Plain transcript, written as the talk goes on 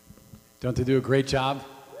Don't they do a great job?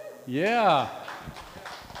 Yeah.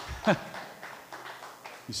 You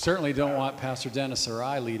certainly don't want Pastor Dennis or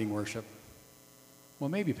I leading worship.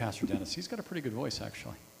 Well, maybe Pastor Dennis. He's got a pretty good voice,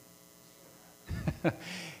 actually.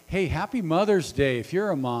 Hey, happy Mother's Day. If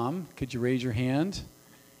you're a mom, could you raise your hand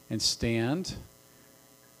and stand?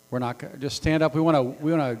 We're not gonna just stand up. We want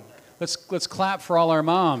to let's clap for all our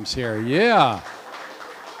moms here. Yeah.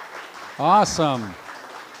 Awesome.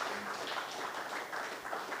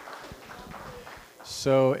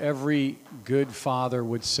 So every good father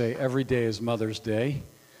would say every day is Mother's Day.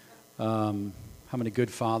 How many good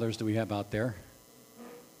fathers do we have out there?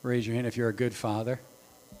 Raise your hand if you're a good father.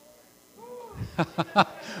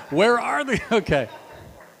 Where are they? Okay.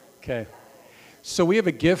 So we have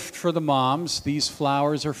a gift for the moms. These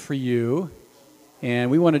flowers are for you. And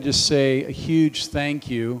we want to just say a huge thank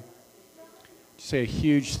you. Say a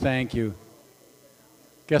huge thank you.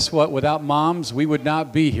 Guess what? Without moms, we would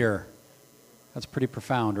not be here. That's pretty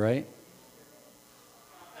profound, right?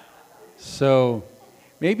 So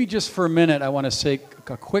maybe just for a minute, I want to say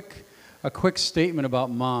a quick statement about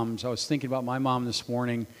moms. I was thinking about my mom this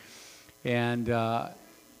morning, and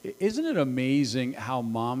isn't it amazing how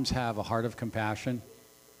moms have a heart of compassion?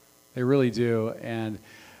 They really do. And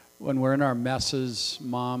when we're in our messes,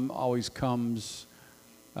 Mom always comes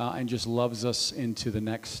and just loves us into the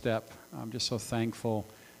next step. I'm just so thankful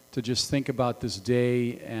to just think about this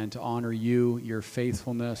day and to honor you, your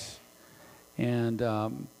faithfulness. And,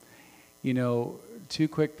 two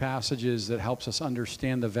quick passages that helps us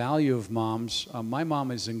understand the value of moms. My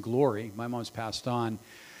mom is in glory. My mom's passed on.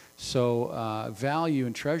 So value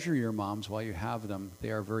and treasure your moms while you have them.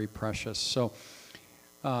 They are very precious. So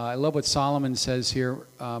I love what Solomon says here.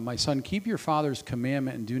 My son, keep your father's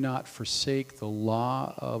commandment and do not forsake the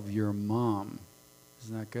law of your mom.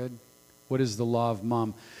 Isn't that good? What is the law of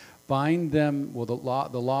mom? Bind them, well, the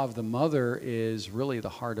law of the mother is really the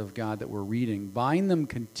heart of God that we're reading. Bind them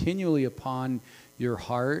continually upon your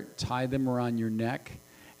heart, tie them around your neck,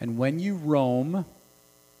 and when you roam, all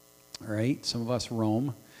right, some of us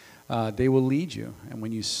roam, they will lead you, and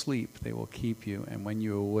when you sleep, they will keep you, and when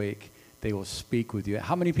you awake, they will speak with you.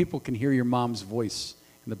 How many people can hear your mom's voice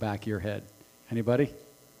in the back of your head? Anybody?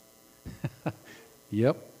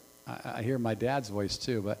 Yep, I hear my dad's voice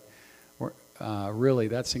too, but really,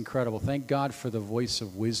 that's incredible. Thank God for the voice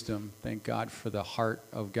of wisdom. Thank God for the heart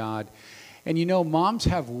of God. And moms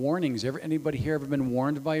have warnings. Anybody here ever been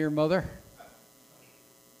warned by your mother?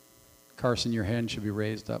 Carson, your hand should be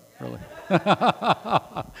raised up, really.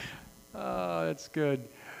 Oh, that's good.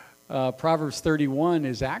 Proverbs 31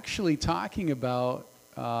 is actually talking about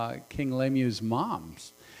King Lemuel's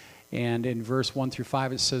moms. And in verse 1 through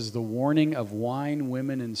 5, it says, the warning of wine,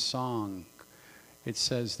 women, and song. It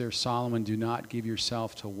says there, Solomon, do not give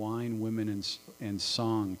yourself to wine, women, and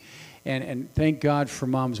song. And thank God for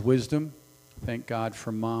mom's wisdom. Thank God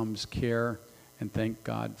for mom's care. And thank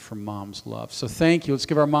God for mom's love. So thank you. Let's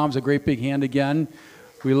give our moms a great big hand again.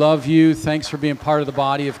 We love you. Thanks for being part of the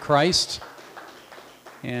body of Christ.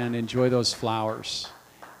 And enjoy those flowers.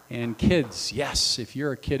 And kids, yes, if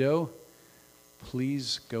you're a kiddo,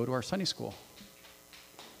 please go to our Sunday school.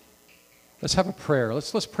 Let's have a prayer.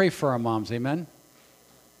 Let's pray for our moms. Amen.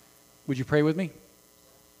 Would you pray with me?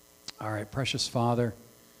 All right, precious Father,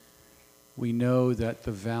 we know that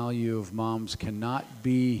the value of moms cannot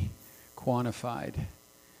be quantified.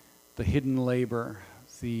 The hidden labor,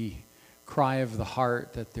 the cry of the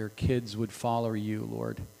heart that their kids would follow you,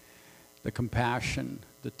 Lord. The compassion,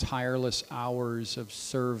 the tireless hours of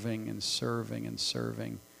serving and serving and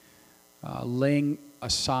serving. Laying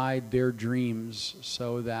aside their dreams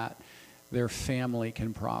so that their family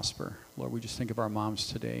can prosper. Lord, we just think of our moms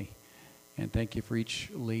today. And thank you for each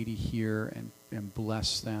lady here and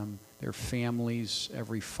bless them, their families,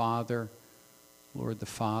 every father, Lord, the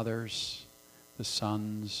fathers, the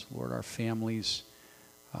sons, Lord, our families.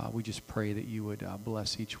 We just pray that you would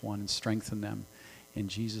bless each one and strengthen them. In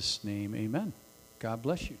Jesus' name, amen. God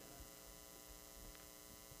bless you.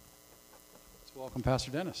 Let's welcome Pastor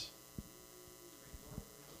Dennis.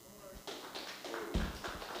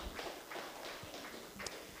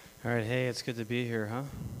 All right, hey, it's good to be here, huh?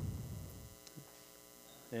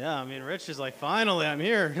 Yeah, Rich is like, finally, I'm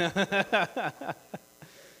here.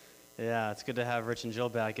 Yeah, it's good to have Rich and Jill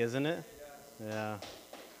back, isn't it? Yeah.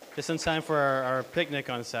 Just in time for our picnic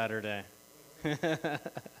on Saturday. All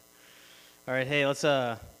right, hey, let's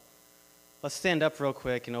stand up real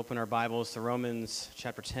quick and open our Bibles to Romans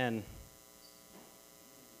chapter 10.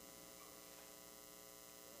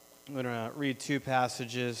 I'm going to read two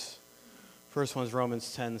passages. First one is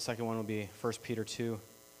Romans 10. The second one will be 1 Peter 2.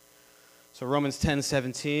 So Romans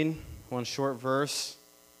 10:17, one short verse.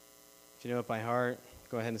 If you know it by heart,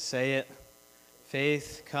 go ahead and say it.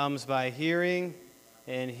 Faith comes by hearing,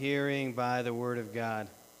 and hearing by the word of God.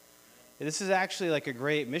 This is actually like a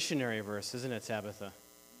great missionary verse, isn't it, Tabitha?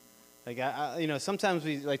 Like, sometimes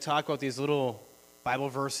we like talk about these little Bible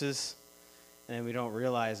verses, and we don't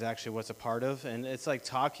realize actually what's a part of. And it's like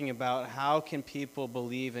talking about how can people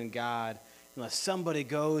believe in God unless somebody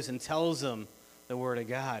goes and tells them the word of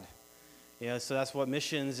God. So that's what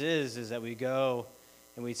missions is that we go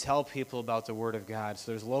and we tell people about the word of God.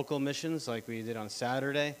 So there's local missions like we did on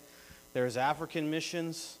Saturday. There's African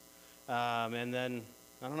missions. And then,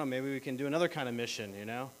 I don't know, maybe we can do another kind of mission,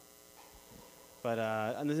 But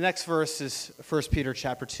and the next verse is 1 Peter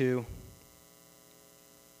chapter 2,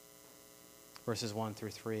 verses 1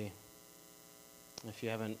 through 3. If you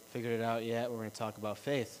haven't figured it out yet, we're going to talk about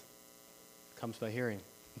faith. It comes by hearing.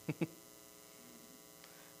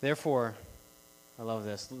 Therefore, I love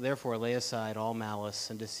this. Therefore, lay aside all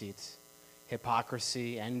malice and deceit,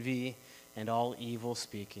 hypocrisy, envy, and all evil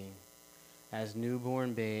speaking. As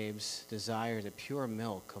newborn babes, desire the pure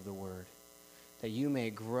milk of the word, that you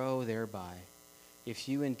may grow thereby, if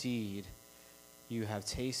you indeed you have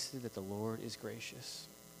tasted that the Lord is gracious.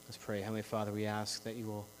 Let's pray. Heavenly Father, we ask that you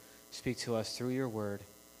will speak to us through your word.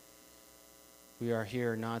 We are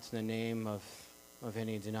here not in the name of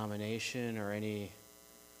any denomination or any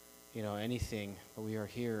anything, but we are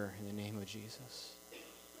here in the name of Jesus.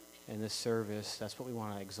 In this service, that's what we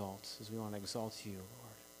want to exalt, is we want to exalt you, Lord.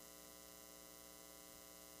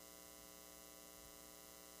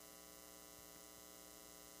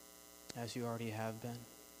 As you already have been.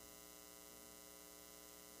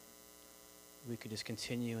 We could just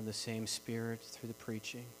continue in the same spirit through the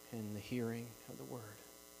preaching and the hearing of the word.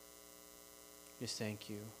 Just thank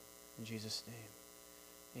you. In Jesus'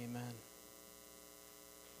 name, amen.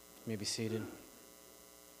 You may be seated.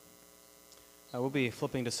 We'll be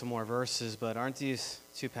flipping to some more verses, but aren't these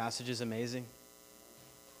two passages amazing?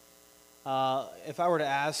 If I were to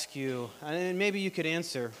ask you, and maybe you could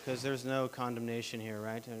answer, because there's no condemnation here,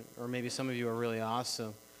 right? Or maybe some of you are really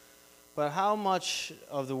awesome. But how much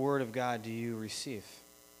of the Word of God do you receive?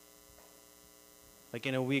 Like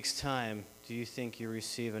in a week's time, do you think you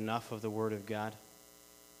receive enough of the Word of God?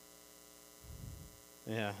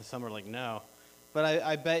 Yeah, some are like, no. But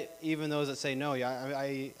I bet even those that say no,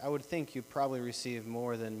 I would think you probably receive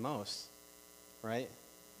more than most, right?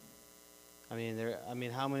 I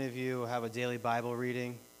mean, how many of you have a daily Bible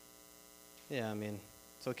reading? Yeah,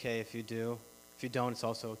 it's okay if you do. If you don't, it's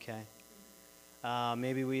also okay.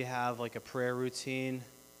 Maybe we have like a prayer routine.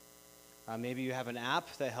 Maybe you have an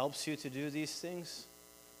app that helps you to do these things.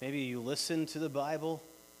 Maybe you listen to the Bible.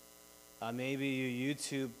 Maybe you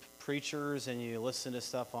YouTube preachers and you listen to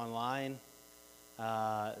stuff online.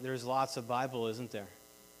 There's lots of Bible, isn't there?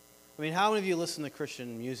 How many of you listen to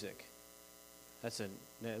Christian music?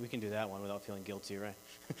 We can do that one without feeling guilty, right?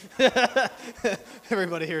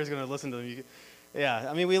 Everybody here is going to listen to them.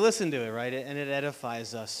 Yeah, we listen to it, right? And it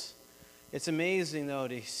edifies us. It's amazing, though,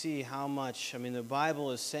 to see how much, the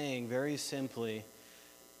Bible is saying very simply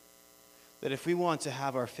that if we want to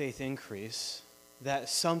have our faith increase, that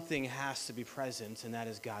something has to be present, and that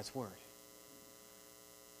is God's Word.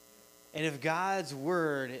 And if God's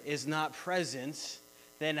Word is not present,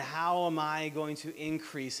 then how am I going to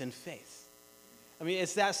increase in faith?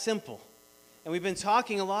 It's that simple. And we've been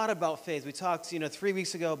talking a lot about faith. We talked, 3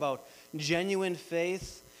 weeks ago about genuine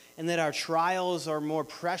faith and that our trials are more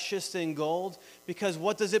precious than gold because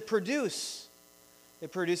what does it produce?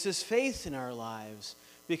 It produces faith in our lives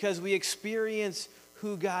because we experience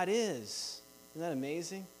who God is. Isn't that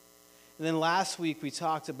amazing? And then last week we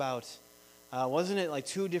talked about, wasn't it like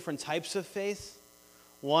two different types of faith?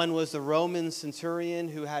 One was the Roman centurion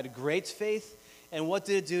who had great faith, and what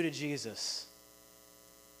did it do to Jesus?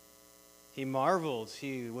 He marveled.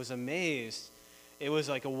 He was amazed. It was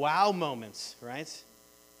like a wow moment, right?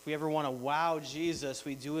 If we ever want to wow Jesus,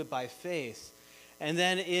 we do it by faith. And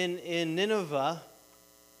then in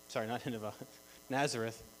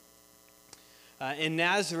Nazareth. In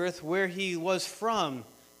Nazareth, where he was from,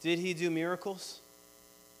 did he do miracles?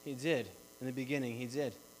 He did. In the beginning, he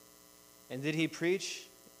did. And did he preach?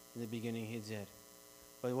 In the beginning, he did.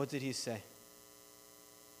 But what did he say?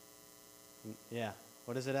 Yeah.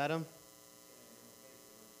 What is it, Adam?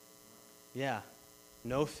 Yeah.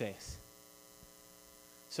 No faith.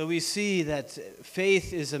 So we see that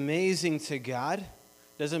faith is amazing to God.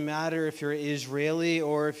 Doesn't matter if you're Israeli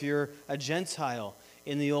or if you're a Gentile.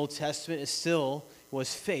 In the Old Testament, it still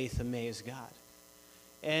was faith amazed God.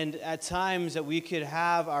 And at times that we could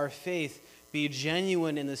have our faith be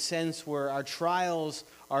genuine in the sense where our trials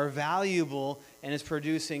are valuable and it's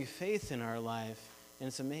producing faith in our life. And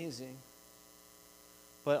it's amazing.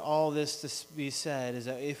 But all this to be said is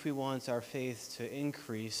that if we want our faith to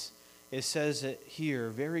increase, it says it here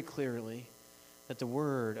very clearly that the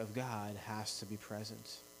Word of God has to be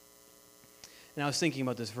present. And I was thinking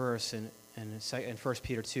about this verse in 1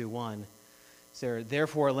 Peter 2:1.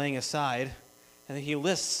 Therefore laying aside, and then he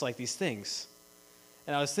lists like these things.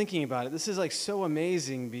 And I was thinking about it. This is like so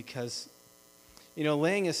amazing because,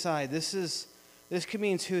 laying aside, this could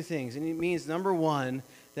mean two things. And it means, number one,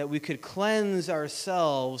 that we could cleanse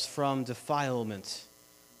ourselves from defilement.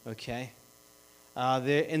 Okay?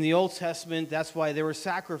 In the Old Testament, that's why there were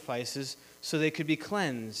sacrifices, so they could be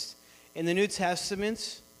cleansed. In the New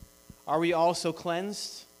Testament, are we also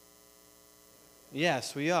cleansed?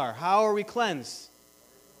 Yes, we are. How are we cleansed?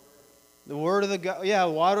 The word of the God. Yeah,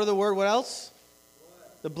 water of the word. What else?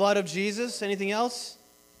 The blood of Jesus. Anything else?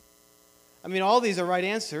 I mean, all these are right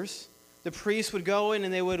answers. The priests would go in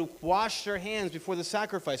and they would wash their hands before the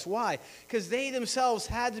sacrifice. Why? Because they themselves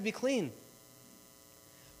had to be clean.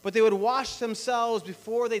 But they would wash themselves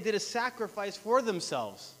before they did a sacrifice for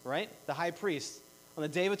themselves, right? The high priest on the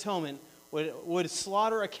Day of Atonement would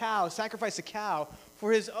slaughter a cow, sacrifice a cow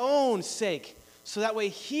for his own sake, so that way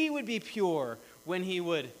he would be pure when he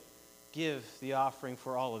would give the offering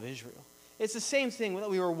for all of Israel. It's the same thing.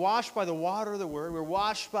 We were washed by the water of the Word. We were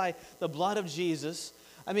washed by the blood of Jesus.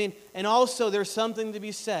 I mean, and also there's something to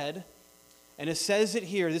be said, and it says it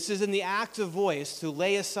here. This is in the active voice, to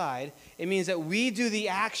lay aside. It means that we do the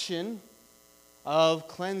action of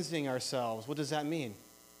cleansing ourselves. What does that mean?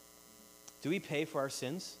 Do we pay for our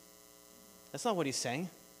sins? That's not what he's saying.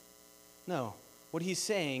 No. What he's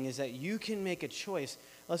saying is that you can make a choice.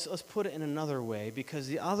 Let's put it in another way, because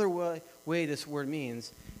the other way this word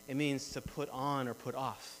means, it means to put on or put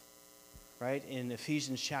off. Right? In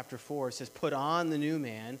Ephesians chapter 4, it says, put on the new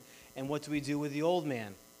man, and what do we do with the old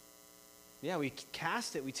man? Yeah, we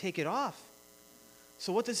cast it, we take it off.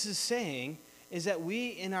 So what this is saying is that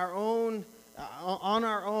we on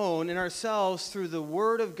our own, in ourselves, through the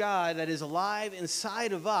Word of God that is alive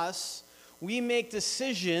inside of us, we make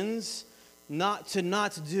decisions not to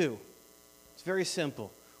do. It's very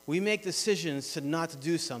simple. We make decisions to not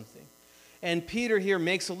do something. And Peter here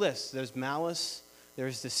makes a list. There's malice,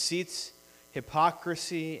 there's deceit,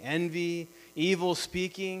 hypocrisy, envy, evil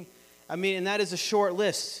speaking. I mean, and that is a short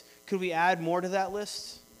list. Could we add more to that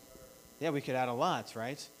list? Yeah, we could add a lot,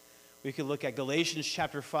 right? We could look at Galatians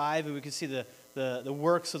chapter 5 and we could see the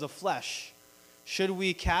works of the flesh. Should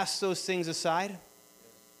we cast those things aside?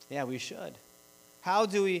 Yeah, we should. How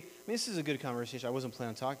do we, this is a good conversation. I wasn't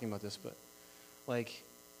planning on talking about this, but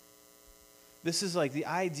this is like the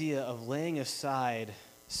idea of laying aside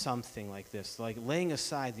something like this, like laying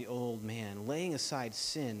aside the old man, laying aside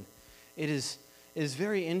sin. It is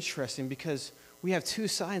very interesting because we have two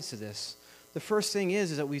sides to this. The first thing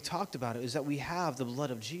is that we talked about it, is that we have the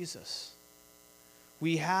blood of Jesus.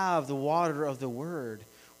 We have the water of the Word.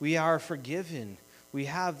 We are forgiven. We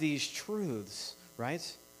have these truths, right?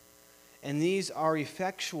 And these are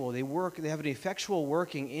effectual. They have an effectual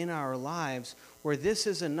working in our lives where this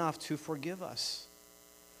is enough to forgive us.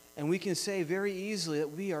 And we can say very easily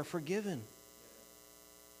that we are forgiven.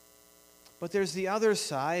 But there's the other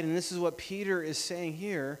side, and this is what Peter is saying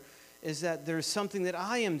here, is that there's something that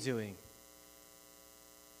I am doing.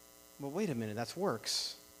 Well, wait a minute, that's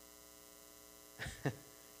works.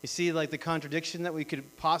 You see, like the contradiction that we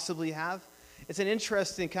could possibly have? It's an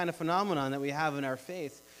interesting kind of phenomenon that we have in our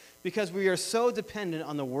faith, because we are so dependent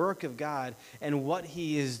on the work of God and what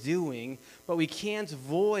He is doing, but we can't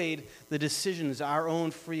void the decisions, our own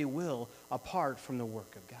free will, apart from the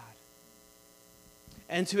work of God.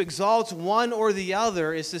 And to exalt one or the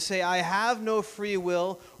other is to say, I have no free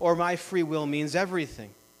will, or my free will means everything.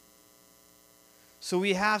 So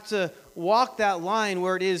we have to walk that line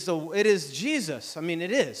where it is Jesus. I mean,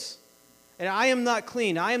 it is. And I am not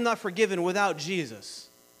clean. I am not forgiven without Jesus.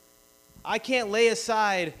 I can't lay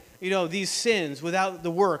aside, these sins without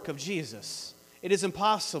the work of Jesus. It is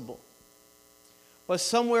impossible. But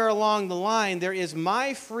somewhere along the line, there is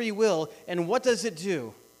my free will, and what does it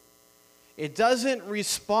do? It doesn't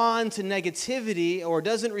respond to negativity, or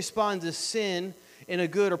doesn't respond to sin in a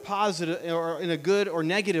good or positive, or in a good or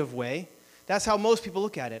negative way. That's how most people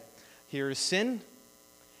look at it. Here is sin,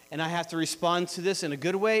 and I have to respond to this in a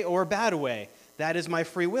good way or a bad way. That is my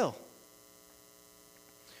free will.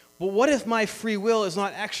 But what if my free will is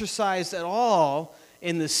not exercised at all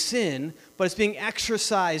in the sin, but it's being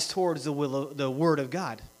exercised towards the Word of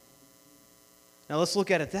God? Now let's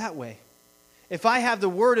look at it that way. If I have the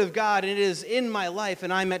Word of God and it is in my life,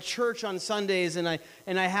 and I'm at church on Sundays, and I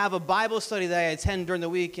have a Bible study that I attend during the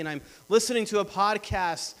week, and I'm listening to a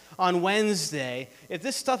podcast on Wednesday, if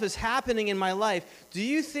this stuff is happening in my life, do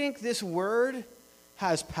you think this word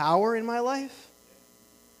has power in my life?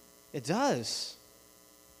 It does.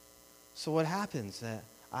 So what happens? That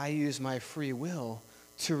I use my free will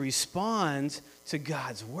to respond to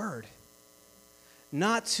God's word,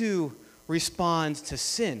 not to respond to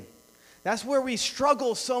sin. That's where we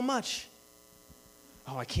struggle so much.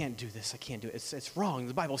 Oh, I can't do this. I can't do it. It's wrong.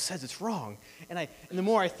 The Bible says it's wrong. And the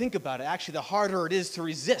more I think about it, actually, the harder it is to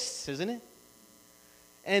resist, isn't it?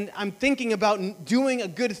 And I'm thinking about doing a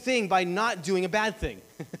good thing by not doing a bad thing.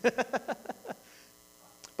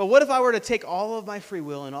 But what if I were to take all of my free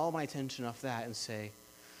will and all of my attention off that and say,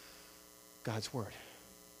 God's word?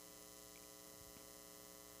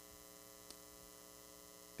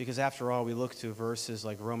 Because after all, we look to verses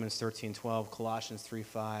like Romans 13:12, Colossians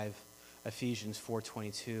 3:5, Ephesians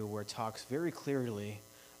 4:22, where it talks very clearly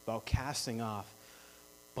about casting off.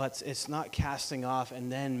 But it's not casting off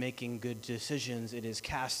and then making good decisions. It is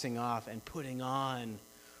casting off and putting on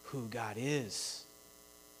who God is.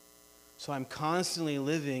 So I'm constantly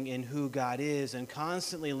living in who God is and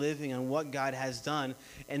constantly living in what God has done.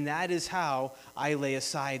 And that is how I lay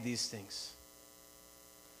aside these things.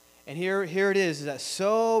 And here it is that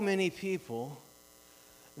so many people,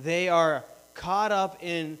 they are caught up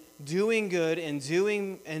in doing good and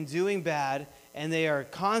doing bad, and they are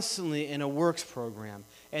constantly in a works program.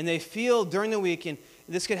 And they feel during the week, and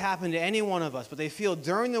this could happen to any one of us, but they feel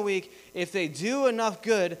during the week, if they do enough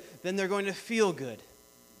good, then they're going to feel good.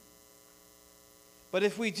 But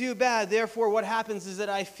if we do bad, therefore what happens is that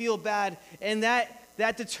I feel bad, and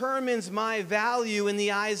that determines my value in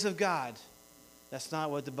the eyes of God. That's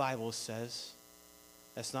not what the Bible says.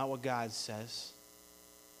 That's not what God says.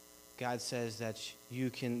 God says that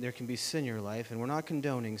there can be sin in your life, and we're not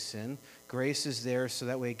condoning sin. Grace is there so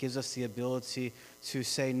that way it gives us the ability to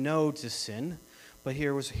say no to sin. But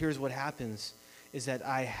here's what happens, is that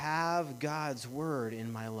I have God's word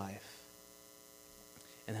in my life,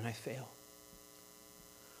 and then I fail.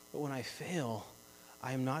 But when I fail,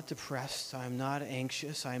 I am not depressed. I am not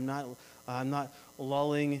anxious. I'm not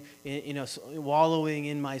wallowing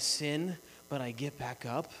in my sin. But I get back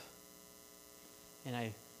up, and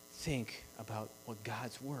I think about what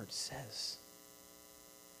God's word says,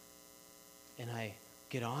 and I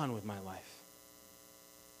get on with my life.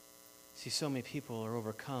 See, so many people are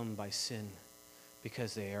overcome by sin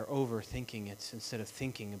because they are overthinking it instead of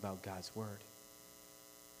thinking about God's word.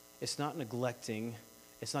 It's not neglecting.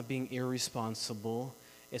 It's not being irresponsible.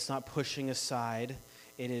 It's not pushing aside.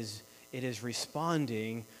 It is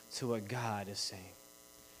responding to what God is saying.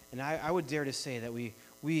 And I would dare to say that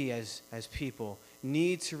we as people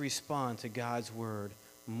need to respond to God's word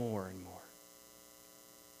more and more.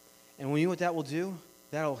 And you know what that will do?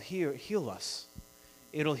 That'll heal us.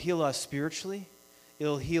 It'll heal us spiritually.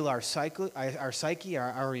 It'll heal our psyche,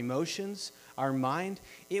 our emotions, our mind.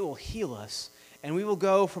 It will heal us. And we will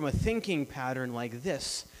go from a thinking pattern like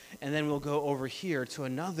this, and then we'll go over here to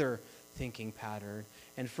another thinking pattern.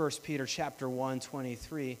 In 1 Peter chapter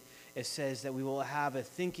 1:23, it says that we will have a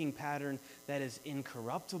thinking pattern that is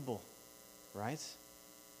incorruptible, right? It's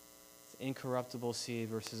incorruptible seed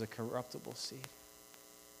versus a corruptible seed.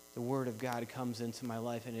 The word of God comes into my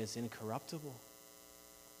life and it is incorruptible.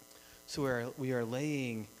 So we are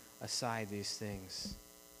laying aside these things.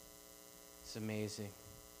 It's amazing.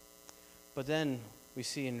 But then we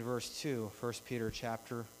see in verse 2, 1 Peter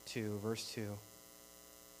chapter 2, verse 2,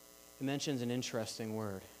 it mentions an interesting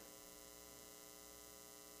word.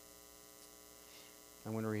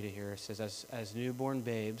 I'm going to read it here. It says, as newborn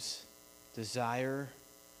babes, desire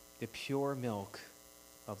the pure milk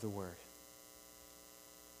of the word.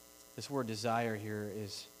 This word desire here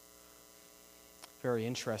is very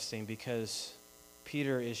interesting because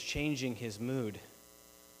Peter is changing his mood.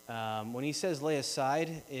 When he says lay aside,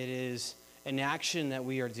 it is an action that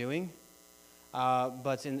we are doing.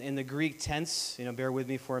 But in the Greek tense, bear with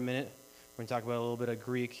me for a minute. We're going to talk about a little bit of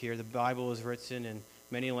Greek here. The Bible is written in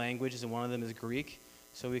many languages, and one of them is Greek.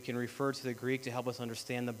 So we can refer to the Greek to help us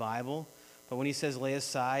understand the Bible. But when he says lay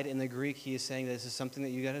aside in the Greek, he is saying that this is something that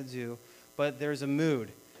you got to do. But there's a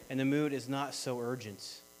mood, and the mood is not so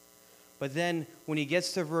urgent. But then when he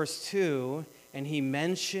gets to verse 2, and he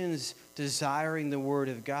mentions desiring the word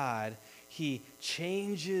of God, he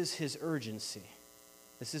changes his urgency.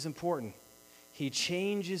 This is important. He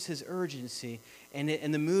changes his urgency, and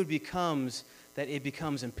the mood becomes that it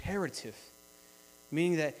becomes imperative.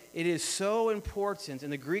 Meaning that it is so important,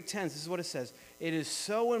 in the Greek tense, this is what it says, it is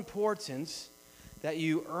so important that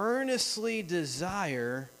you earnestly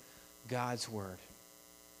desire God's word.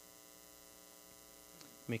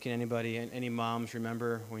 Any moms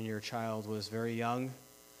remember when your child was very young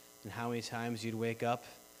and how many times you'd wake up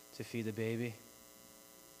to feed the baby?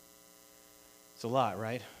 It's a lot,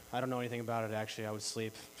 right? I don't know anything about it, actually. I would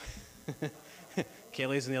sleep.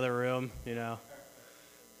 Kaylee's in the other room,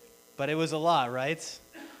 But it was a lot, right?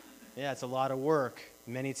 Yeah, it's a lot of work.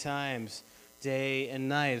 Many times, day and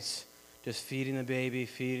night, just feeding the baby,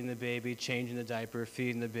 changing the diaper,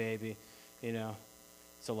 feeding the baby.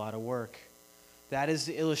 It's a lot of work. That is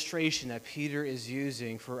the illustration that Peter is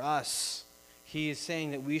using for us. He is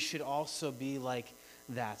saying that we should also be like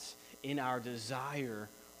that in our desire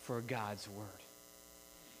for God's word.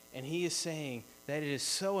 And he is saying that it is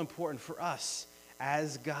so important for us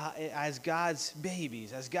as God's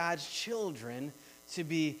babies, as God's children, to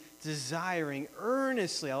be desiring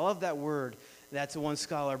earnestly. I love that word that one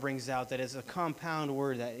scholar brings out, that is a compound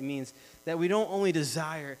word that it means that we don't only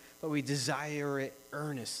desire, but we desire it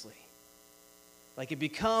earnestly. Like it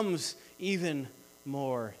becomes even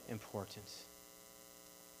more important.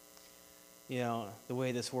 The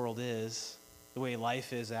way this world is, the way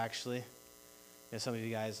life is actually. Some of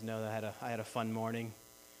you guys know that I had a fun morning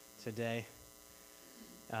today.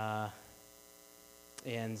 And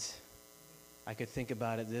I could think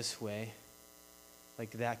about it this way,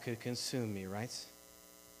 like that could consume me, right?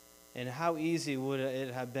 And how easy would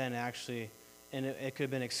it have been actually, and it could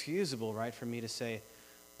have been excusable, right, for me to say,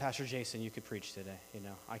 Pastor Jason, you could preach today.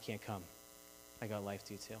 I can't come. I got life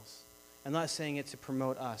details. I'm not saying it to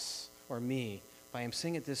promote us or me, but I'm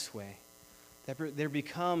saying it this way, that there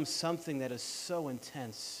becomes something that is so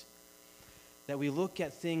intense that we look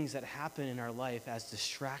at things that happen in our life as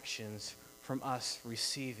distractions from us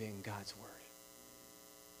receiving God's word.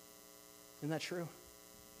 Isn't that true?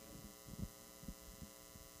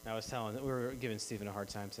 I was we were giving Stephen a hard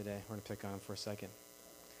time today. We're going to pick on him for a second.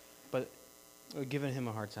 But we're giving him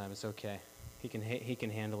a hard time. It's okay. He can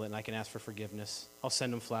handle it, and I can ask for forgiveness. I'll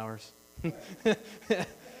send him flowers. But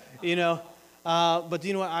do you know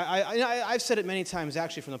what? I've said it many times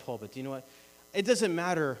actually from the pulpit. Do you know what? It doesn't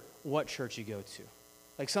matter what church you go to.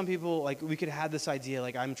 Like some people, like we could have this idea,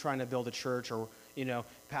 like I'm trying to build a church, or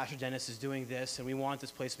Pastor Dennis is doing this, and we want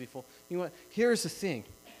this place to be full. You know what? Here's the thing: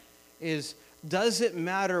 does it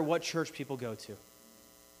matter what church people go to?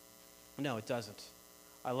 No, it doesn't.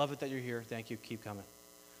 I love it that you're here. Thank you. Keep coming.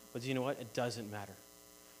 But do you know what? It doesn't matter,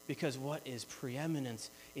 because what is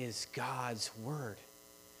preeminent is God's word.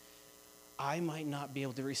 I might not be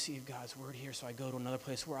able to receive God's word here, so I go to another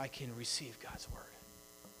place where I can receive God's word.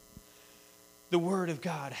 The word of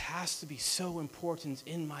God has to be so important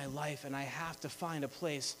in my life, and I have to find a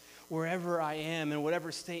place wherever I am, in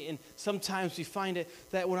whatever state. And sometimes we find it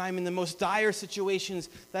that when I'm in the most dire situations,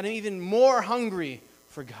 that I'm even more hungry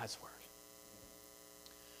for God's word.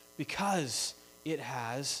 Because it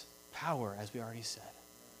has power, as we already said.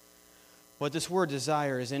 But this word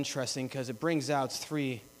desire is interesting because it brings out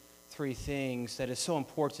three things that is so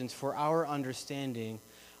important for our understanding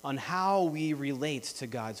on how we relate to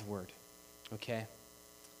God's word. Okay?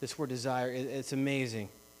 This word desire, it's amazing.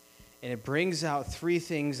 And it brings out three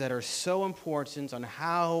things that are so important on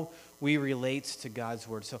how we relate to God's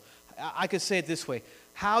word. So I could say it this way.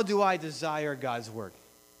 How do I desire God's word?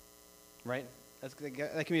 Right?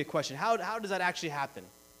 That can be a question. How does that actually happen?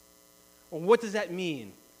 Or what does that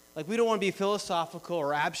mean? Like, we don't want to be philosophical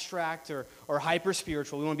or abstract or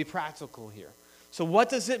hyper-spiritual. We want to be practical here. So what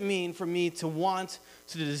does it mean for me to want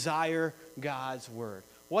to desire God's word?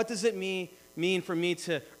 What does it mean for me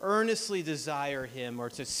to earnestly desire him, or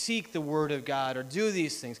to seek the word of God, or do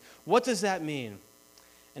these things? What does that mean?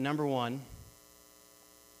 And number one,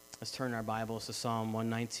 let's turn our Bibles to Psalm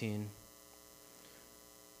 119.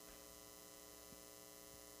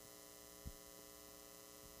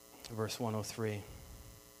 Verse 103.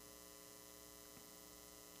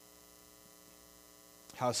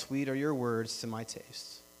 How sweet are your words to my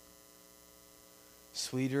taste,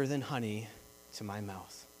 sweeter than honey to my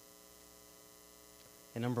mouth.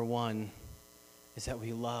 And number one is that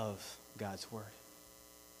we love God's word.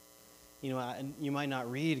 You might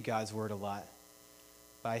not read God's word a lot,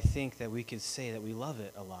 but I think that we could say that we love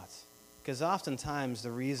it a lot. Because oftentimes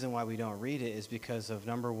the reason why we don't read it is because of,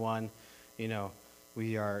 number one,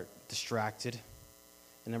 we are distracted.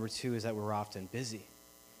 And number two is that we're often busy.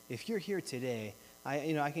 If you're here today,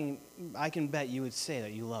 I can bet you would say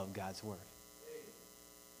that you love God's word.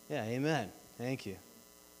 Yeah, amen. Thank you.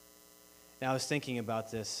 Now I was thinking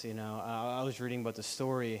about this. I was reading about the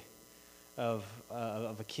story of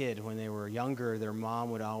a kid when they were younger. Their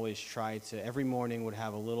mom would always try to, every morning would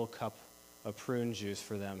have a little cup of prune juice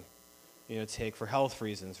for them, take for health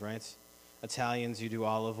reasons, right? Italians, you do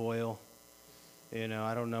olive oil.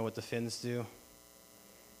 I don't know what the Finns do.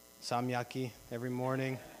 Samyaki every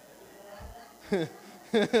morning.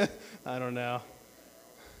 I don't know.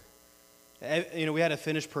 We had a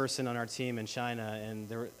Finnish person on our team in China,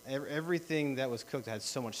 and everything that was cooked had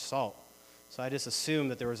so much salt. So I just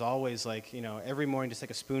assumed that there was always every morning just take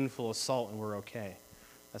a spoonful of salt and we're okay.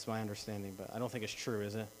 That's my understanding, but I don't think it's true,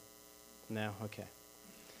 is it? No? Okay.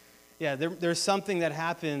 Yeah, there's something that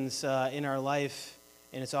happens in our life,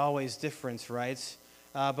 and it's always different, right?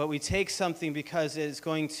 But we take something because it's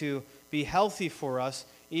going to be healthy for us,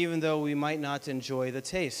 even though we might not enjoy the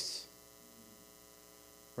taste,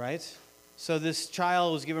 right? So this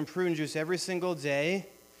child was given prune juice every single day,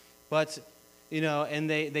 but and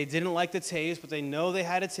they didn't like the taste, but they know they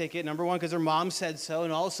had to take it. Number one, because their mom said so,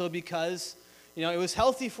 and also because, it was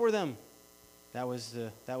healthy for them. That was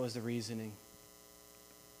the reasoning.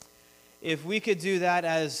 If we could do that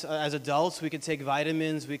as adults, we could take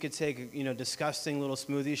vitamins, we could take, disgusting little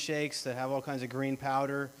smoothie shakes that have all kinds of green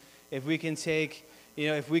powder. If we can take,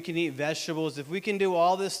 if we can eat vegetables, if we can do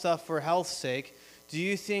all this stuff for health's sake, do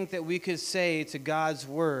you think that we could say to God's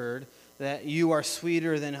word that you are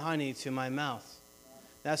sweeter than honey to my mouth?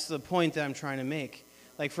 That's the point that I'm trying to make.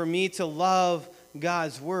 Like, for me to love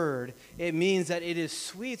God's word, it means that it is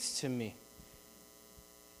sweet to me.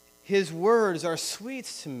 His words are sweet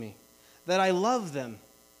to me, that I love them.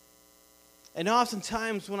 And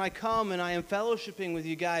oftentimes when I come and I am fellowshipping with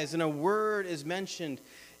you guys and a word is mentioned,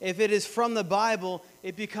 if it is from the Bible,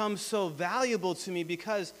 it becomes so valuable to me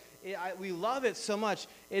because we love it so much.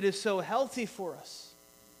 It is so healthy for us.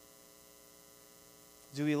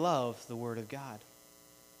 Do we love the Word of God?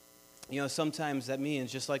 Sometimes that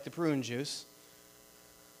means, just like the prune juice,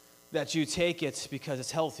 that you take it because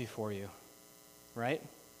it's healthy for you, right?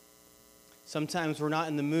 Sometimes we're not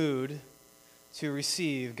in the mood to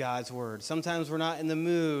receive God's Word. Sometimes we're not in the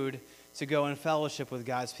mood to go in fellowship with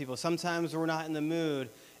God's people. Sometimes we're not in the mood.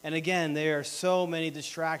 And again, there are so many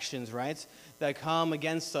distractions, right, that come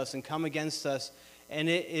against us. And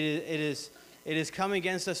it is coming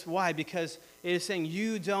against us. Why? Because it is saying,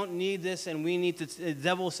 you don't need this, and we need to, the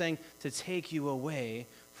devil is saying, to take you away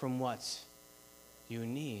from what you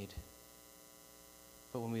need.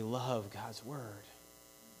 But when we love God's word,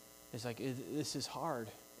 it's like, this is hard.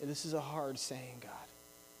 This is a hard saying, God.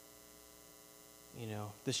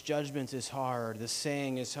 This judgment is hard. This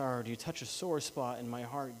saying is hard. You touch a sore spot in my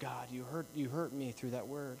heart, God. You hurt me through that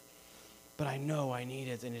word. But I know I need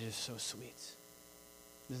it, and it is so sweet.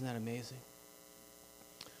 Isn't that amazing?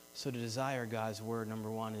 So to desire God's word, number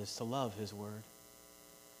one, is to love his word.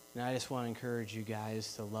 And I just want to encourage you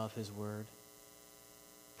guys to love his word.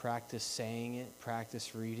 Practice saying it.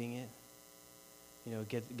 Practice reading it.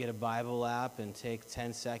 Get a Bible app and take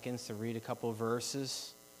 10 seconds to read a couple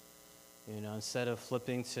verses. Instead of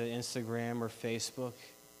flipping to Instagram or Facebook,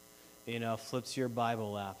 flip to your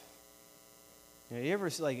Bible app. You ever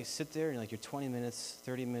sit there and you're 20 minutes,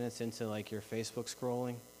 30 minutes into your Facebook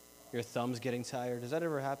scrolling, your thumb's getting tired? Does that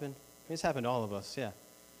ever happen? It's happened to all of us, yeah.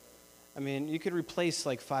 You could replace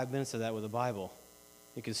 5 minutes of that with a Bible.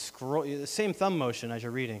 You could scroll, the same thumb motion as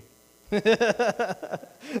you're reading. Yeah,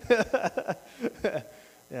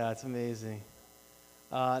 it's amazing.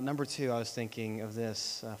 Number two, I was thinking of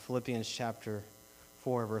this, Philippians chapter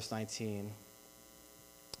 4, verse 19.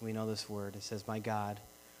 We know this word. It says, my God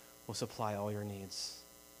will supply all your needs.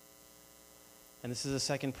 And this is the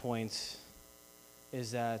second point,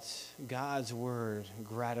 is that God's word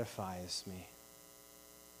gratifies me.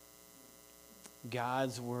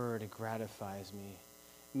 God's word gratifies me.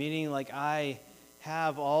 Meaning I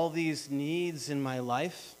have all these needs in my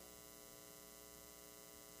life,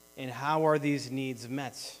 and how are these needs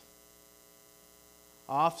met?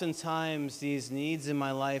 Oftentimes, these needs in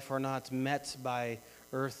my life are not met by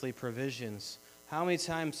earthly provisions. How many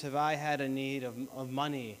times have I had a need of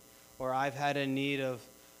money, or I've had a need of,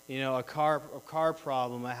 a car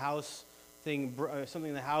problem, a house thing,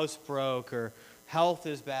 something the house broke, or health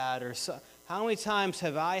is bad, or how many times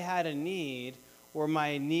have I had a need where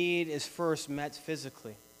my need is first met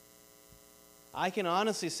physically? I can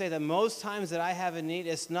honestly say that most times that I have a need,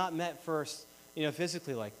 it's not met first,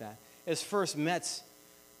 physically like that. It's first met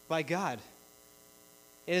by God.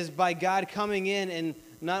 It is by God coming in and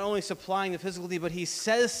not only supplying the physical need, but he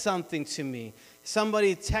says something to me.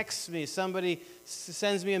 Somebody texts me. Somebody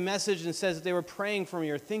sends me a message and says that they were praying for me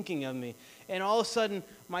or thinking of me. And all of a sudden,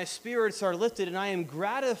 my spirits are lifted and I am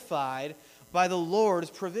gratified by the Lord's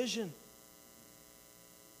provision.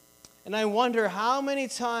 And I wonder how many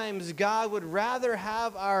times God would rather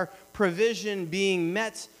have our provision being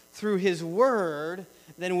met through his word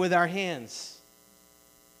than with our hands.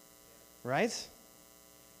 Right?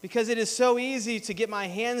 Because it is so easy to get my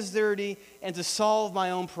hands dirty and to solve my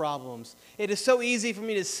own problems. It is so easy for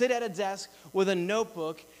me to sit at a desk with a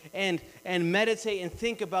notebook and meditate and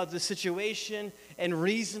think about the situation and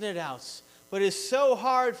reason it out. But it is so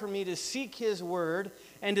hard for me to seek His word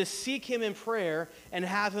and to seek Him in prayer and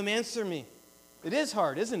have Him answer me. It is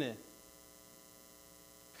hard, isn't it?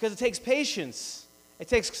 Because it takes patience. It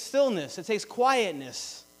takes stillness. It takes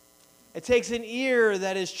quietness. It takes an ear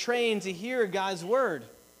that is trained to hear God's word.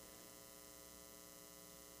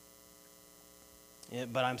 Yeah,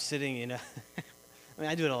 but I'm sitting, I mean,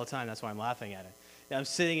 I do it all the time. That's why I'm laughing at it. I'm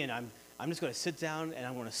sitting and I'm just going to sit down and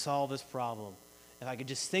I'm going to solve this problem. If I could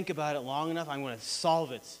just think about it long enough, I'm going to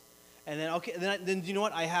solve it. And then, okay, then you know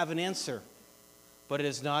what? I have an answer. But it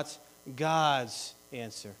is not God's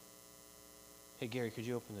answer. Hey, Gary, could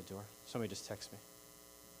you open the door? Somebody just texted me.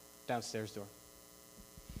 Downstairs door.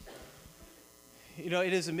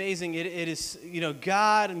 It is amazing. It is,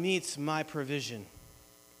 God meets my provision.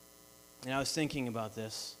 And I was thinking about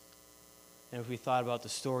this, and if we thought about the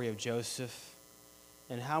story of Joseph,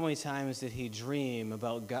 and how many times did he dream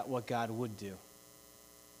about what God would do?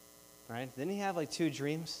 Right? Didn't he have like 2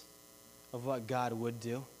 dreams of what God would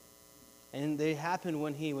do? And they happened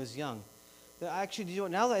when he was young. Actually,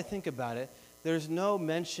 now that I think about it, there's no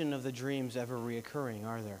mention of the dreams ever reoccurring,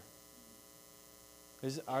 are there?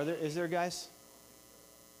 Is there, guys?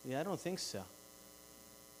 Yeah, I don't think so.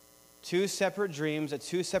 2 separate dreams at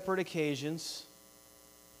 2 separate occasions.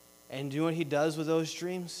 And do you know what he does with those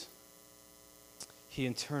dreams? He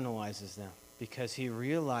internalizes them because he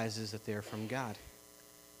realizes that they're from God.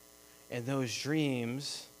 And those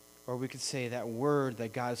dreams, or we could say that word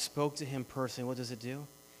that God spoke to him personally, what does it do?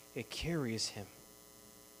 It carries him.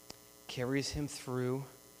 Carries him through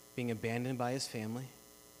being abandoned by his family.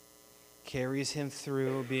 Carries him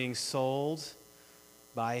through being sold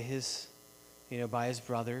by his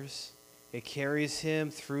brothers. It carries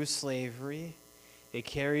him through slavery. It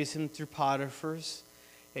carries him through Potiphar's.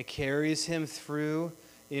 It carries him through,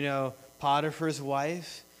 Potiphar's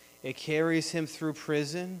wife. It carries him through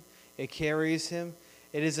prison. It carries him.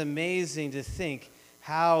 It is amazing to think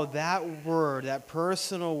how that word, that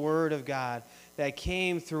personal word of God that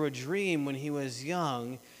came through a dream when he was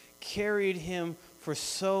young, carried him for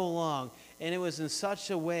so long. And it was in such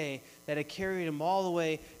a way that it carried him all the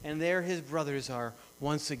way, and there his brothers are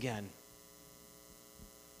once again.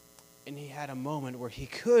 And he had a moment where he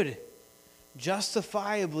could,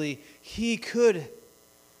 justifiably,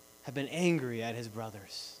 have been angry at his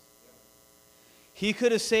brothers. He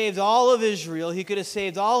could have saved all of Israel, he could have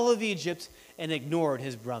saved all of Egypt, and ignored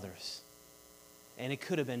his brothers. And it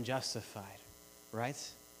could have been justified, right?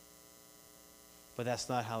 But that's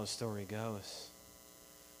not how the story goes.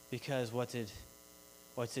 Because what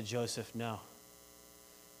did Joseph know?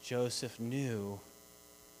 Joseph knew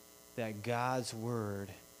that God's word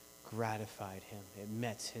gratified him. It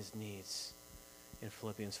met his needs in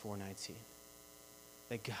Philippians 4:19.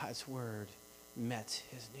 That God's word met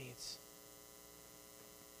his needs.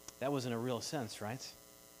 That was in a real sense, right?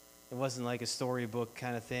 It wasn't like a storybook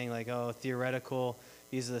kind of thing, like, theoretical,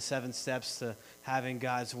 these are the 7 steps to having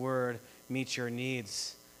God's word meet your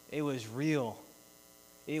needs. It was real.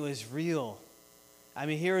 It was real. I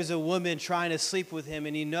mean, here is a woman trying to sleep with him,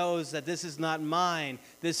 and he knows that this is not mine.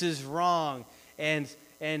 This is wrong. And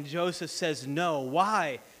Joseph says no.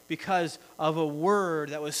 Why? Because of a word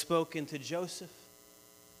that was spoken to Joseph.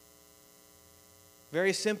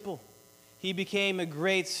 Very simple. He became a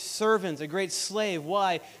great servant, a great slave.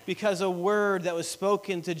 Why? Because a word that was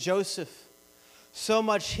spoken to Joseph. So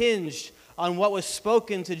much hinged on what was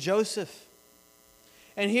spoken to Joseph.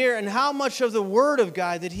 And how much of the word of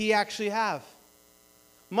God did he actually have?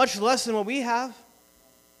 Much less than what we have.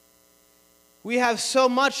 We have so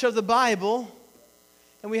much of the Bible,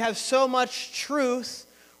 and we have so much truth,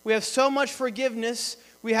 we have so much forgiveness,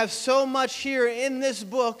 we have so much here in this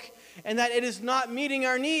book, and that it is not meeting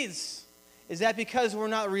our needs. Is that because we're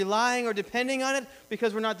not relying or depending on it,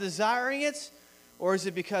 because we're not desiring it, or is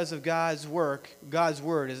it because of God's work? God's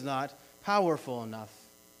word is not powerful enough.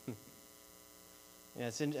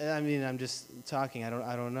 I'm just talking, I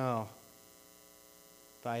don't know.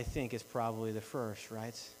 But I think it's probably the first,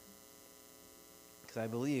 right? Because I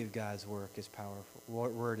believe God's word is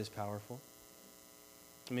powerful.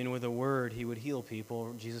 I mean, with a word, he would heal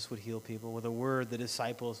people. Jesus would heal people. With a word, the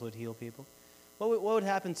disciples would heal people. What would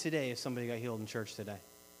happen today if somebody got healed in church today?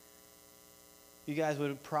 You guys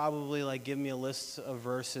would probably give me a list of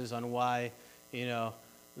verses on why,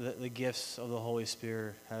 the gifts of the Holy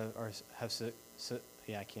Spirit I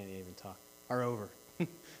can't even talk, are over.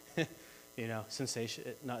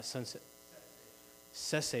 Cessation.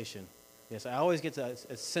 Yes, I always get to,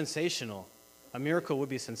 it's sensational. A miracle would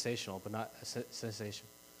be sensational, but not a sensation.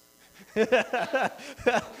 It's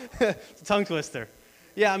a tongue twister.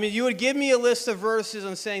 Yeah, I mean, you would give me a list of verses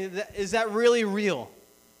and saying, is that really real?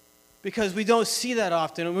 Because we don't see that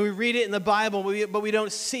often. And we read it in the Bible, but we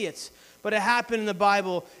don't see it. But it happened in the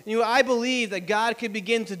Bible. And, I believe that God could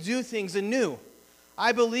begin to do things anew.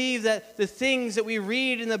 I believe that the things that we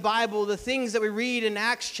read in the Bible, the things that we read in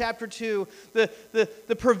Acts chapter 2,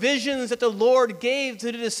 the provisions that the Lord gave to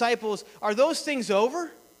the disciples, are those things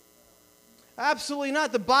over? Absolutely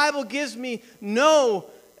not. The Bible gives me no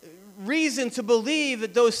reason to believe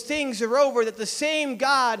that those things are over, that the same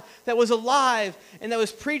God that was alive and that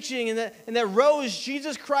was preaching and that rose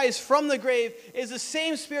Jesus Christ from the grave is the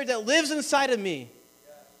same Spirit that lives inside of me.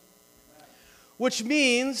 Which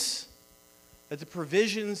means that the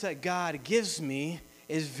provisions that God gives me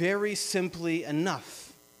is very simply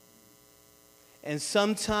enough. And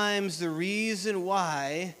sometimes the reason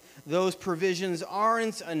why those provisions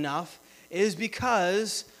aren't enough is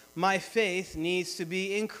because my faith needs to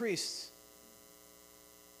be increased.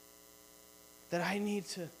 That I need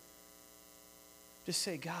to just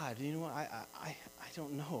say, God, you know what, I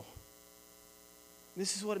don't know.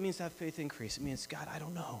 This is what it means to have faith increase. It means, God, I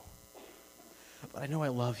don't know. But I know I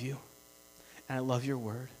love you. And I love your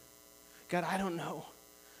word. God, I don't know.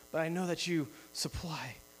 But I know that you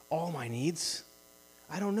supply all my needs.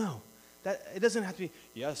 I don't know. That it doesn't have to be,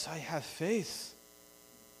 yes, I have faith.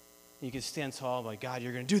 You can stand tall like, God,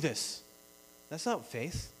 you're going to do this. That's not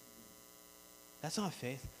faith. That's not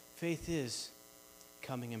faith. Faith is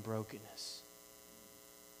coming in brokenness.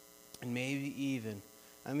 And maybe even,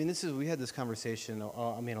 we had this conversation,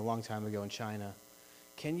 a long time ago in China.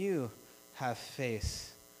 Can you have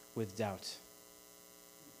faith with doubt?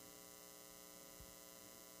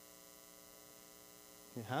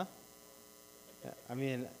 Huh?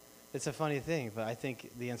 It's a funny thing, but I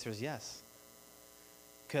think the answer is yes.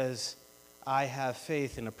 Because I have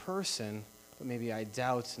faith in a person, but maybe I have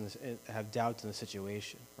doubts in the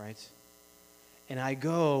situation, right? And I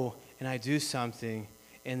go and I do something,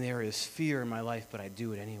 and there is fear in my life, but I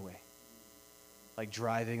do it anyway. Like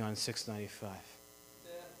driving on 695.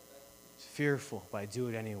 It's fearful, but I do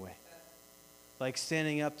it anyway. Like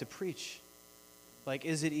standing up to preach. Like,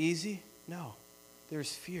 is it easy? No.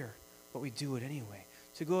 There's fear, but we do it anyway.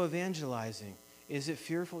 To go evangelizing, is it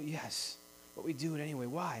fearful? Yes. But we do it anyway.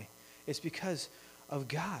 Why? It's because of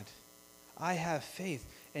God. I have faith.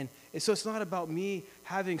 And so it's not about me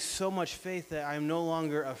having so much faith that I'm no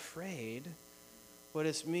longer afraid, but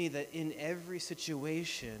it's me that in every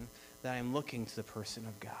situation that I'm looking to the person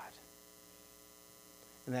of God.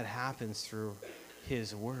 And that happens through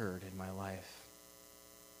his word in my life.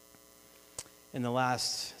 And the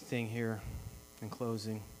last thing here in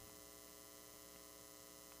closing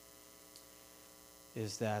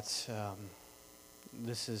is that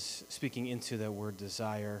this is speaking into the word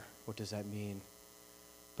desire. What does that mean?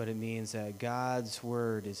 But it means that God's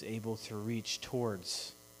word is able to reach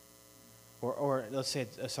towards, or let's say,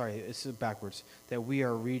 this is backwards, that we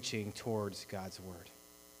are reaching towards God's word.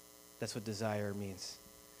 That's what desire means.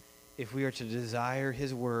 If we are to desire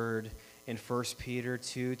his word in 1 Peter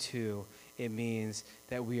 2:2, it means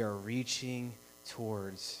that we are reaching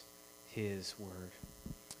towards his word.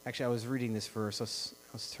 Actually, I was reading this verse.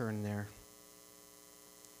 Let's turn there.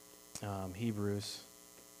 Hebrews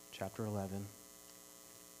chapter 11.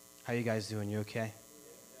 How you guys doing? You okay?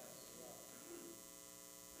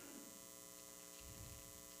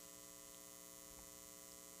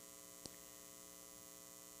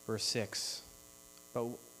 Verse 6. But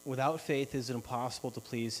without faith it is impossible to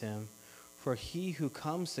please him, for he who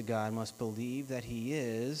comes to God must believe that he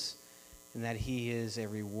is, and that he is a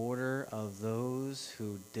rewarder of those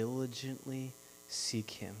who diligently seek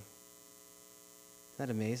him. Isn't that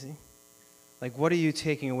amazing? Like, what are you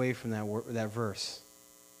taking away from that verse?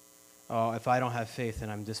 Oh, if I don't have faith, then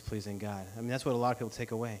I'm displeasing God. That's what a lot of people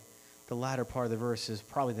take away. The latter part of the verse is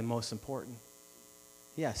probably the most important.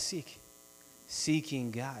 Yeah,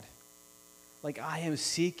 seeking God. Like, I am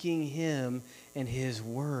seeking him and his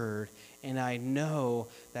word, and I know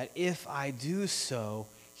that if I do so,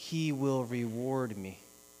 he will reward me.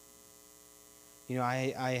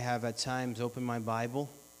 I have at times opened my Bible,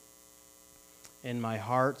 and my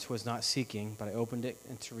heart was not seeking, but I opened it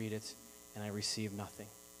and to read it, and I received nothing.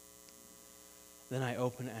 Then I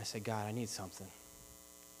opened it and I said, God, I need something.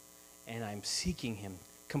 And I'm seeking him.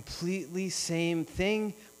 Completely same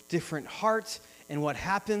thing, different heart. And what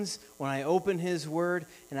happens when I open his word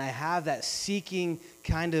and I have that seeking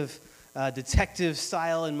kind of detective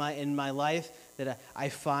style in my life, that I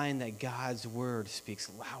find that God's word speaks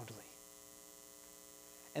loudly.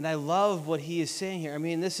 And I love what he is saying here. I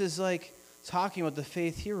mean, this is like talking about the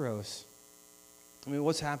faith heroes. I mean,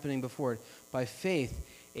 what's happening before it? By faith,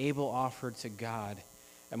 Abel offered to God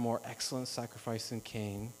a more excellent sacrifice than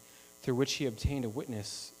Cain, through which he obtained a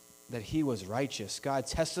witness that he was righteous, God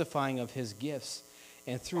testifying of his gifts,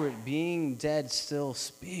 and through it being dead still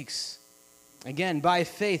speaks. Again, by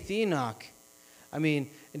faith, Enoch. I mean,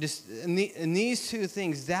 in these two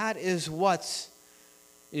things, that is what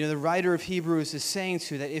the writer of Hebrews is saying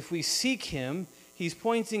to, that if we seek him, he's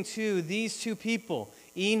pointing to these two people,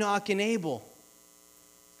 Enoch and Abel.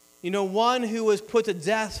 One who was put to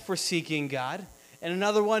death for seeking God, and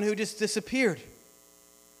another one who just disappeared.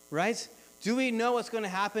 Right? Do we know what's going to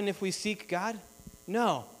happen if we seek God?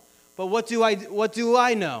 No. But what do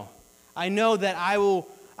I know? I know that I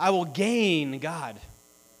will gain God.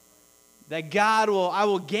 That I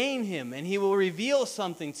will gain him, and he will reveal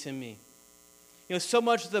something to me. So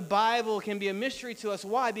much of the Bible can be a mystery to us.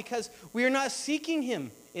 Why? Because we are not seeking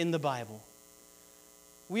him in the Bible.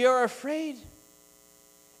 We are afraid.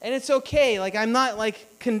 And it's okay. I'm not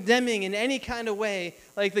condemning in any kind of way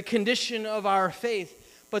the condition of our faith.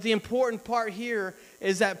 But the important part here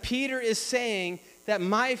is that Peter is saying that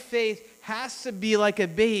my faith has to be like a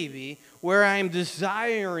baby where I'm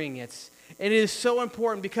desiring it. And it is so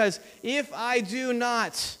important, because if I do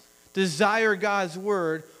not desire God's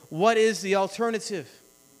word, what is the alternative?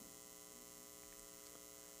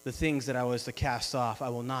 The things that I was to cast off, I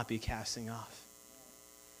will not be casting off.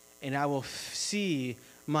 And I will see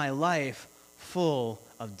my life full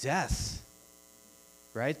of death.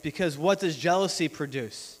 Right? Because what does jealousy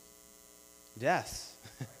produce? Death.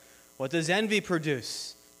 What does envy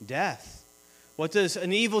produce? Death. What does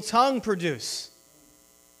an evil tongue produce?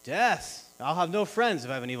 Death. I'll have no friends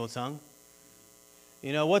if I have an evil tongue.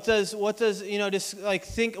 What does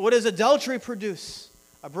adultery produce?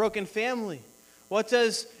 A broken family. What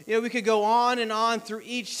does, we could go on and on through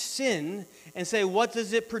each sin and say, what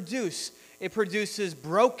does it produce? It produces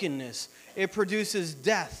brokenness. It produces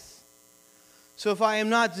death. So if I am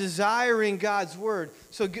not desiring God's word,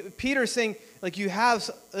 so Peter is saying, you have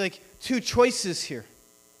two choices here.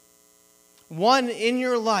 One in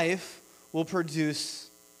your life will produce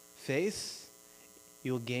faith.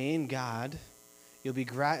 You'll gain God. You'll be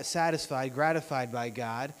satisfied, gratified by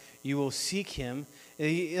God. You will seek him.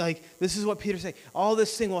 This is what Peter's saying. All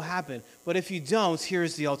this thing will happen. But if you don't,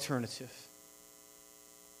 here's the alternative.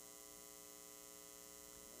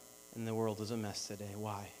 And the world is a mess today.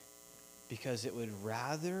 Why? Because it would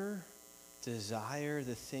rather desire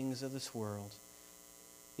the things of this world.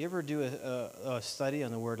 You ever do a study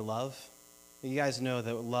on the word love? You guys know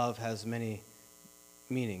that love has many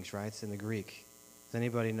meanings, right? It's in the Greek. Does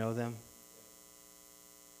anybody know them?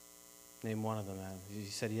 Name one of them, Adam. You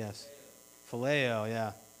said yes. Phileo,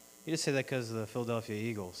 yeah. You just say that because of the Philadelphia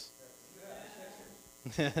Eagles.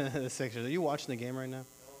 The Sixers. Are you watching the game right now?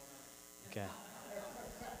 Okay.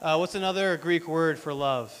 What's another Greek word for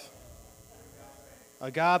love?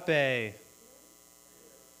 Agape.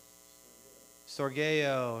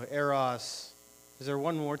 Storgeo, eros. Is there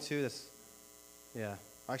one more too? Yeah.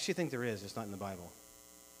 I actually think there is. It's not in the Bible.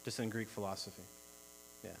 Just in Greek philosophy.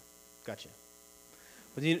 Yeah. Gotcha.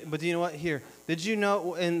 But do you know what? Here. Did you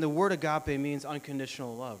know, and the word agape means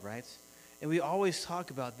unconditional love, right? And we always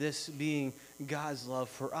talk about this being God's love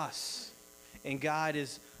for us. And God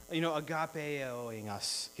is, agapeoing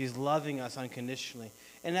us. He's loving us unconditionally.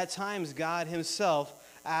 And at times, God himself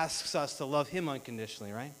asks us to love him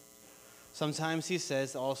unconditionally, right? Sometimes he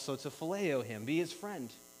says also to phileo him, be his friend.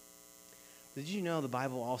 Did you know the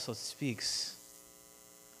Bible also speaks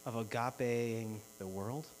of agapeing the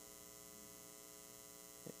world?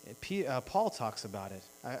 Paul talks about it.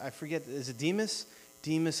 I forget, is it Demas?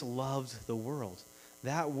 Demas loved the world.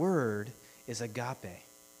 That word is agape.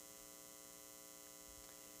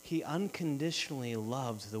 He unconditionally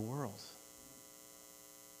loved the world.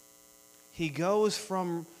 He goes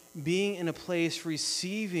from being in a place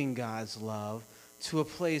receiving God's love to a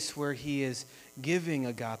place where he is giving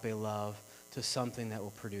agape love to something that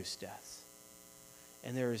will produce death.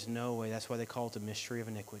 And there is no way, that's why they call it the mystery of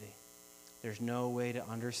iniquity. There's no way to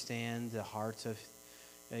understand the hearts of,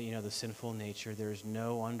 the sinful nature. There's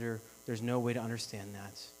no way to understand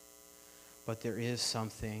that. But there is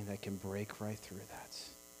something that can break right through that.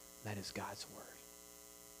 That is God's word.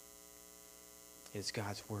 It's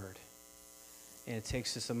God's word. And it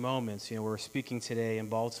takes us a moment. We're speaking today in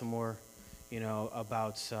Baltimore,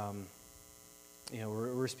 about,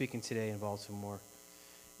 we're speaking today in Baltimore.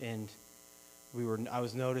 And I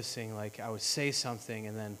was noticing, I would say something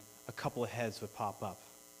and then a couple of heads would pop up,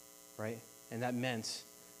 right? And that meant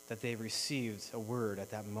that they received a word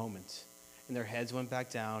at that moment. and their heads went back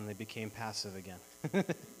down, and they became passive again.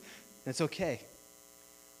 It's okay.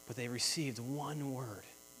 But they received one word.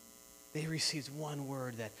 They received one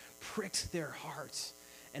word that pricked their hearts.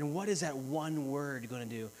 And what is that one word going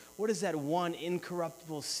to do? What is that one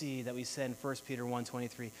incorruptible seed that we said in 1 Peter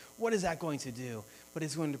 1:23? What is that going to do? But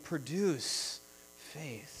it's going to produce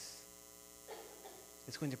faith.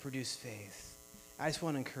 It's going to produce faith. I just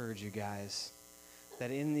want to encourage you guys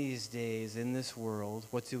that in these days, in this world,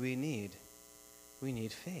 what do we need? We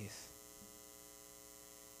need faith.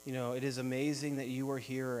 You know, it is amazing that you are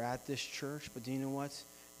here or at this church, but do you know what?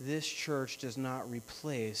 This church does not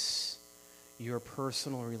replace your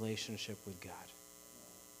personal relationship with God.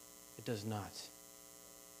 It does not.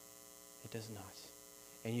 It does not.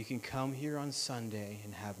 And you can come here on Sunday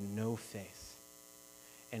and have no faith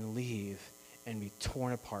and leave and be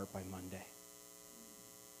torn apart by Monday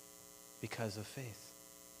because of faith.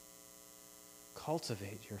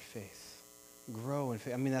 Cultivate your faith. Grow in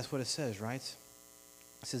faith. I mean, that's what it says, right?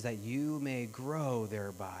 It says that you may grow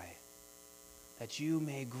thereby. That you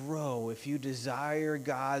may grow. If you desire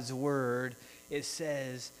God's word, it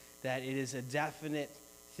says that it is a definite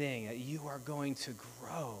thing, that you are going to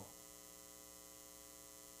grow.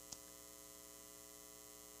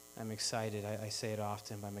 I'm excited. I say it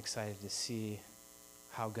often, but I'm excited to see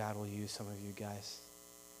how God will use some of you guys.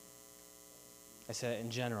 I said it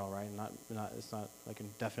in general, right? It's not like a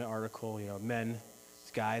definite article, men,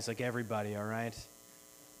 guys, like everybody, all right?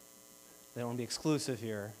 They don't want to be exclusive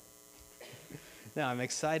here. No, I'm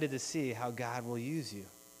excited to see how God will use you.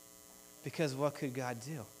 Because what could God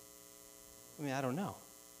do? I mean, I don't know.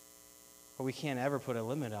 But we can't ever put a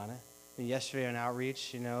limit on it. And yesterday on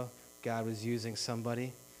outreach, God was using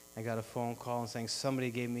somebody. I got a phone call and saying,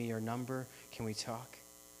 somebody gave me your number. Can we talk?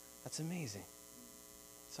 That's amazing.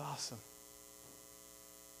 It's awesome.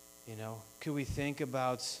 Could we think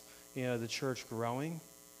about, the church growing?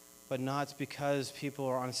 But not because people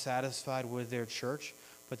are unsatisfied with their church,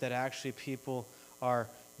 but that actually people are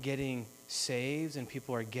getting saved and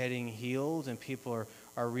people are getting healed and people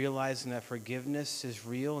are realizing that forgiveness is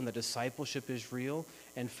real and that discipleship is real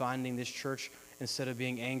and finding this church instead of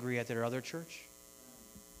being angry at their other church?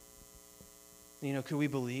 Could we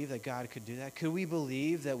believe that God could do that? Could we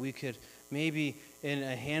believe that we could maybe in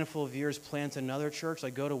a handful of years plant another church,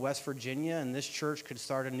 like go to West Virginia and this church could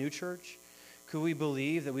start a new church? Could we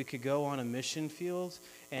believe that we could go on a mission field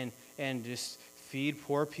and just feed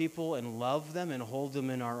poor people and love them and hold them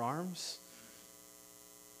in our arms?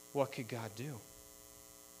 What could God do?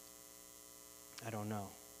 I don't know.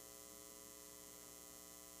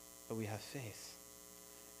 But we have faith.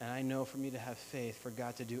 And I know for me to have faith, for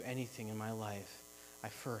God to do anything in my life, I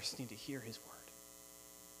first need to hear his word.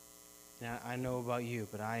 And I know about you,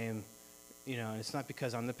 but I am, and it's not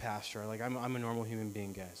because I'm the pastor. Like, I'm a normal human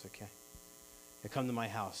being, guys, okay? You come to my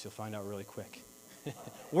house, you'll find out really quick.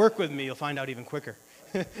 Work with me, you'll find out even quicker.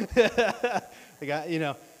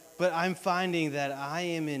 But I'm finding that I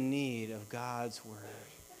am in need of God's word.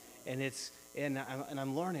 And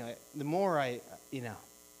I'm learning, the more I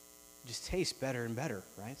just tastes better and better,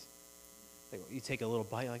 right? Like you take a little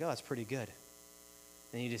bite, you're like, oh, that's pretty good.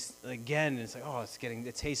 Then you just, again, it's like, oh,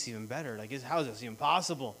 it tastes even better. Like, how is this even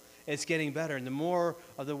possible? It's getting better. And the more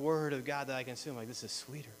of the word of God that I consume, like, this is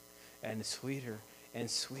sweeter and sweeter and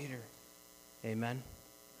sweeter. Amen?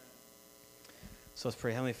 So let's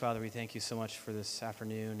pray. Heavenly Father, we thank you so much for this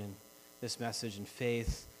afternoon and this message and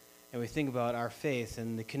faith. And we think about our faith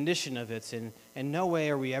and the condition of it. And in no way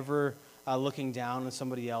are we ever looking down on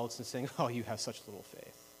somebody else and saying, oh, you have such little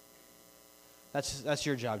faith. That's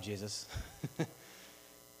your job, Jesus.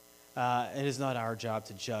 It is not our job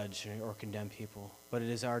to judge or condemn people, but it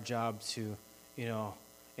is our job to,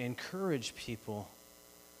 encourage people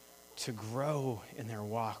to grow in their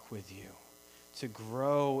walk with you, to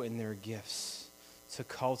grow in their gifts, to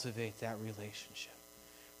cultivate that relationship.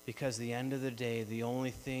 Because at the end of the day, the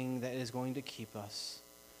only thing that is going to keep us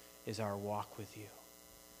is our walk with you.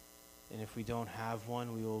 And if we don't have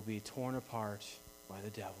one, we will be torn apart by the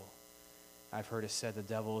devil. I've heard it said the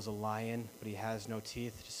devil is a lion, but he has no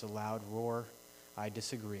teeth, just a loud roar. I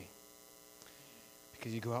disagree.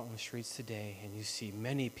 Because you go out on the streets today and you see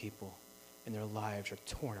many people and their lives are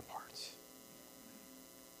torn apart.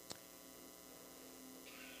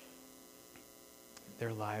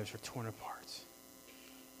 Their lives are torn apart.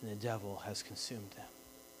 And the devil has consumed them.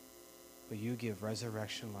 But you give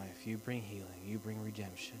resurrection life. You bring healing. You bring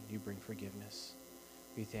redemption. You bring forgiveness.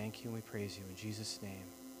 We thank you and we praise you. In Jesus' name,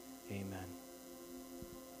 amen.